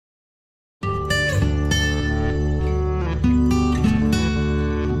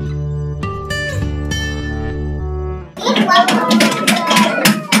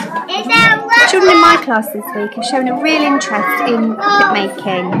Children in my class this week have shown a real interest in puppet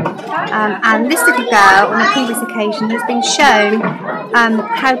making, and this little girl on a previous occasion has been shown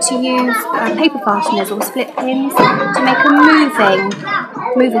how to use paper fasteners or split pins to make a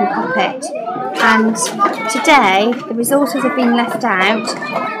moving puppet. And today the resources have been left out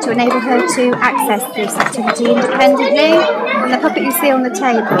to enable her to access this activity independently. And the puppet you see on the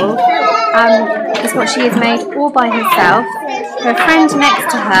table is what she has made all by herself. Her friend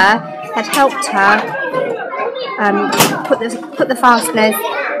next to her had helped her put the fasteners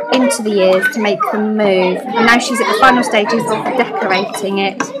into the ears to make them move, and now she's at the final stages of decorating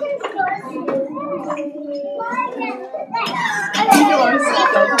it.